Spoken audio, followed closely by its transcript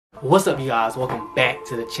What's up, you guys? Welcome back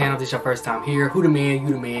to the channel. If this is your first time here. Who the man?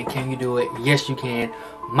 You the man. Can you do it? Yes, you can.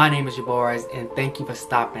 My name is your boys, and thank you for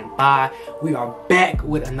stopping by. We are back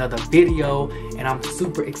with another video, and I'm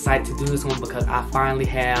super excited to do this one because I finally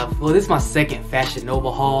have, well, this is my second Fashion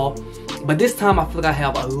Nova haul, but this time I feel like I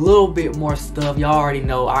have a little bit more stuff. Y'all already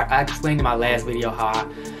know, I explained in my last video how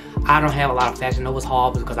I don't have a lot of Fashion Nova's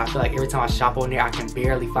hauls because I feel like every time I shop on there, I can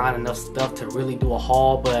barely find enough stuff to really do a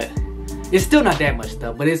haul, but it's still not that much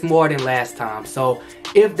stuff, but it's more than last time. So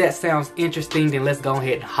if that sounds interesting, then let's go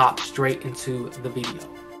ahead and hop straight into the video.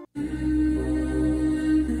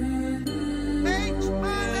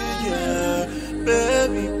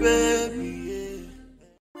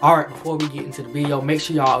 Alright, before we get into the video, make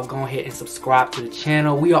sure y'all go ahead and subscribe to the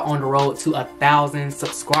channel. We are on the road to 1,000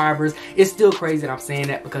 subscribers. It's still crazy that I'm saying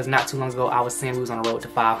that because not too long ago I was saying we was on the road to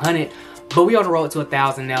 500. But we on the road to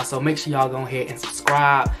 1,000 now, so make sure y'all go ahead and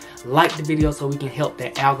subscribe. Like the video so we can help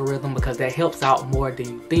that algorithm because that helps out more than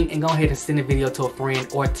you think. And go ahead and send a video to a friend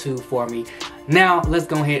or two for me. Now, let's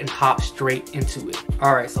go ahead and hop straight into it.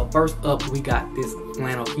 Alright, so first up, we got this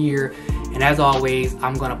flannel here. And as always,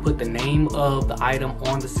 I'm going to put the name of the item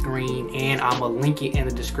on the screen and I'm going to link it in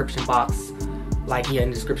the description box. Like, yeah,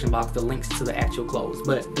 in the description box, the links to the actual clothes.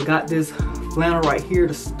 But I got this flannel right here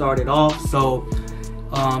to start it off. So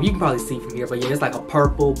you can probably see from here, but yeah, it's like a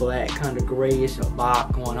purple, black, kind of grayish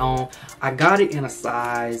vibe going on. I got it in a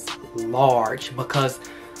size large because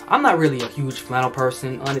I'm not really a huge flannel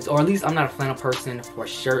person, or at least I'm not a flannel person for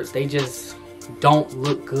shirts. They just don't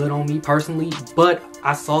look good on me personally, but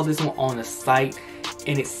I saw this one on the site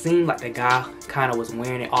and it seemed like the guy kind of was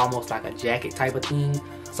wearing it almost like a jacket type of thing.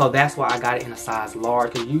 So that's why I got it in a size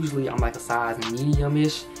large, because usually I'm like a size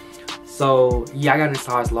medium-ish. So yeah, I got it in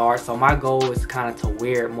size large. So my goal is kind of to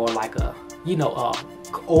wear it more like a, you know,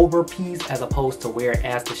 over piece as opposed to wear it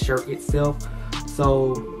as the shirt itself.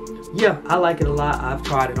 So yeah, I like it a lot. I've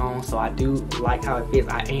tried it on, so I do like how it fits.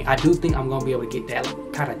 I do think I'm gonna be able to get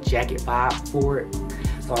that kind of jacket vibe for it.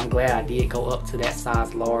 So I'm glad I did go up to that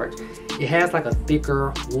size large. It has like a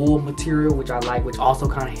thicker wool material, which I like, which also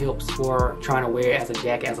kind of helps for trying to wear it as a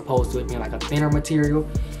jacket as opposed to it being like a thinner material.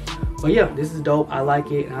 But yeah, this is dope. I like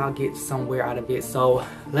it and I'll get somewhere out of it. So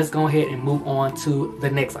let's go ahead and move on to the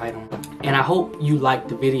next item. And I hope you liked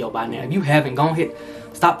the video by now. If you haven't, go ahead,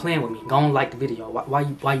 stop playing with me. Go and like the video. Why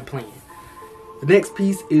you playing? The next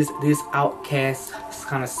piece is this Outcast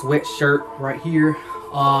kind of sweatshirt right here.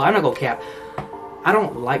 I'm not gonna cap. I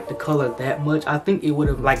don't like the color that much. I think it would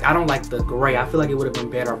have, like, I don't like the gray. I feel like it would have been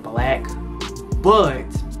better black. But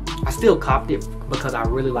I still copped it because I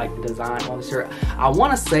really like the design on the shirt. I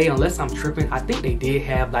want to say, unless I'm tripping, I think they did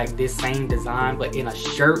have like this same design but in a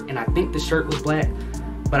shirt, and I think the shirt was black,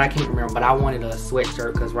 but I can't remember. But I wanted a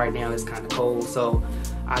sweatshirt because right now it's kind of cold, so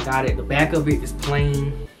I got it. The back of it is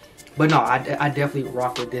plain, but no, I definitely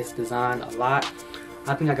rock with this design a lot.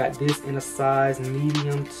 I think I got this in a size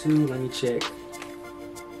medium too. Let me check.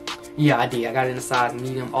 Yeah, I did. I got it in a size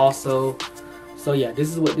medium also. So yeah, this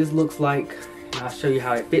is what this looks like. I'll show you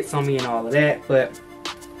how it fits on me and all of that, but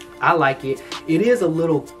I like it. It is a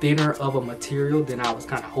little thinner of a material than I was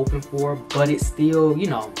kind of hoping for, but it's still, you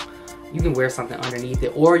know, you can wear something underneath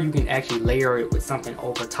it, or you can actually layer it with something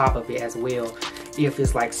over top of it as well if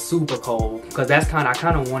it's like super cold, because that's I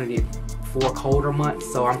kind of wanted it for colder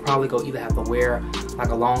months. So I'm probably gonna either have to wear like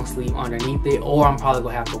a long sleeve underneath it, or I'm probably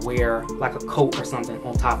gonna have to wear like a coat or something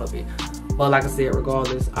on top of it. But like I said,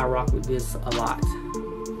 regardless, I rock with this a lot.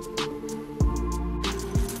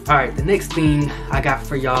 Alright, the next thing I got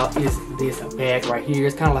for y'all is this bag right here.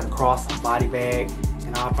 It's kind of like a cross-body bag,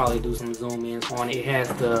 and I'll probably do some zoom ins on it. It has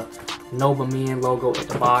the Novamen logo at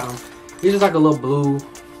the bottom. It's just like a little blue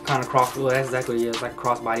kind of cross, well, that's exactly what it is, like a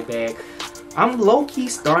cross-body bag. I'm low-key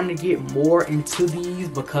starting to get more into these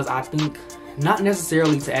because I think, not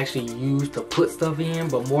necessarily to actually use to put stuff in,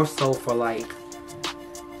 but more so for like,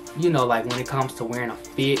 you know, like when it comes to wearing a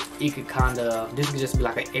fit, it could kind of, this could just be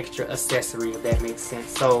like an extra accessory, if that makes sense.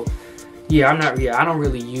 So yeah, I don't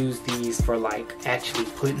really use these for like actually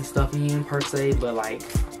putting stuff in per se, but like,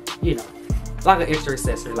 you know, like an extra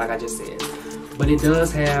accessory, like I just said. But it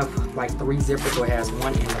does have like 3 zippers, so it has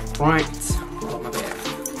one in the front, oh my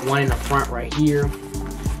bad, one in the front right here.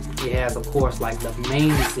 It has, of course, like the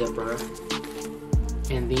main zipper,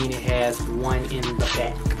 and then it has one in the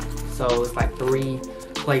back. So it's like 3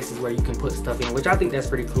 places where you can put stuff in, which I think that's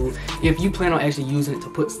pretty cool. If you plan on actually using it to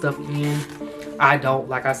put stuff in, I don't,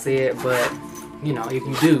 like I said, but you know, if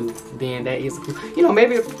you do, then that is cool. You know,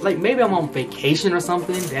 maybe I'm on vacation or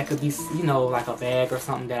something, that could be, you know, like a bag or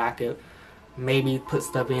something that I could maybe put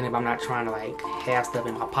stuff in if I'm not trying to like have stuff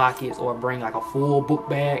in my pockets or bring like a full book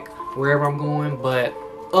bag wherever I'm going. But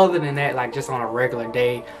other than that, like just on a regular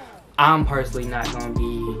day, I'm personally not gonna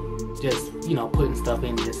be just, you know, putting stuff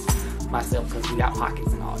in this myself because we got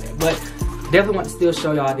pockets and all that. But definitely want to still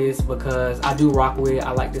show y'all this because I do rock with it.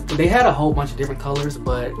 I like this. They had a whole bunch of different colors,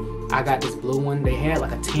 but I got this blue one. They had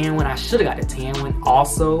like a tan one. I should have got the tan one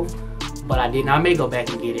also, but I didn't. I may go back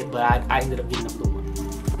and get it, but I ended up getting the blue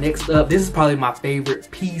one. Next up, this is probably my favorite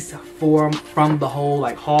piece from the whole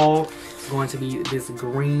like haul. It's going to be this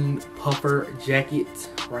green puffer jacket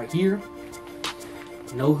right here.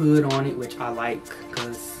 No hood on it, which I like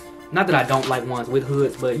because, not that I don't like ones with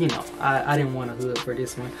hoods, but you know, I didn't want a hood for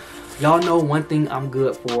this one. Y'all know one thing I'm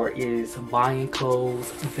good for is buying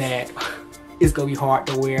clothes that it's gonna be hard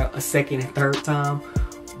to wear a second and third time.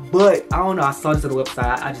 But I don't know, I saw this on the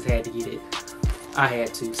website, I just had to get it. I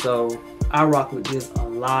had to, so I rock with this a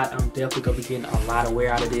lot. I'm definitely gonna be getting a lot of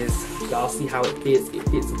wear out of this. Y'all see how it fits. It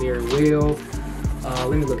fits very well.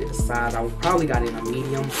 Let me look at the size. I probably got it in a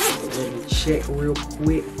medium. Let me check real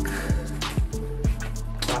quick.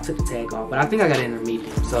 I took the tag off, but I think I got it in a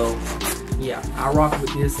medium. So yeah, I rock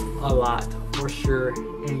with this a lot for sure,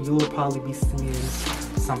 and you'll probably be seeing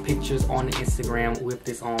some pictures on the Instagram with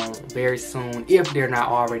this on very soon if they're not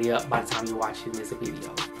already up by the time you're watching this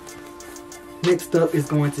video. Next up is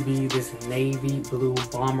going to be this navy blue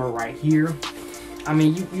bomber right here. I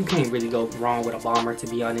mean, you can't really go wrong with a bomber, to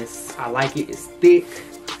be honest. I like it. It's thick.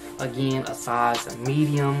 Again, a size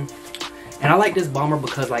medium. And I like this bomber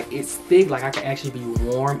because like it's thick, like I can actually be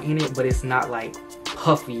warm in it, but it's not like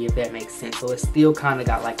puffy, if that makes sense. So it's still kind of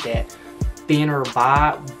got like that thinner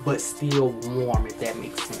vibe, but still warm, if that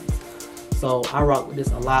makes sense. So I rock with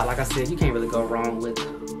this a lot. Like I said, you can't really go wrong with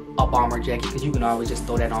a bomber jacket because you can always just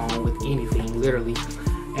throw that on with anything, literally.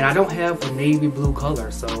 And I don't have a navy blue color,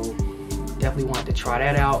 so definitely wanted to try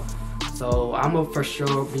that out. So I'm gonna for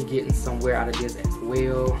sure be getting some wear out of this as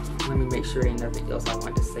well. Let me make sure there's nothing else I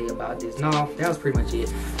wanted to say about this. No, that was pretty much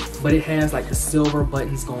it. But it has like the silver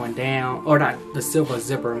buttons going down, or not, the silver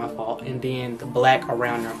zipper, my fault, and then the black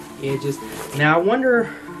around the edges. Now I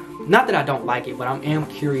wonder, not that I don't like it, but I am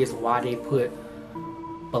curious why they put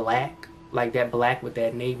black, like that black with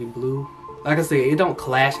that navy blue. Like I said, it don't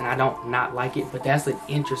clash and I don't not like it, but that's an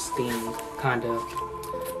interesting kind of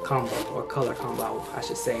combo, or color combo I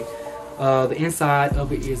should say. The inside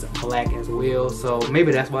of it is black as well, so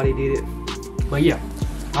maybe that's why they did it. But yeah,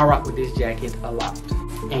 I rock with this jacket a lot.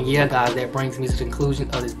 And yeah guys, that brings me to the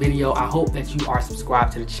conclusion of this video. I hope that you are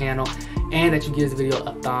subscribed to the channel and that you give this video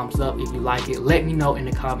a thumbs up if you like it. Let me know in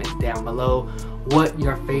the comments down below what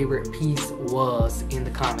your favorite piece was in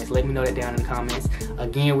the comments. Let me know that down in the comments.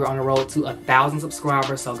 Again, we're on the road to 1,000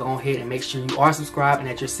 subscribers, so go ahead and make sure you are subscribed and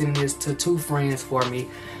that you're sending this to 2 friends for me.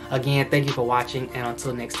 Again, thank you for watching, and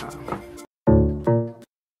until next time.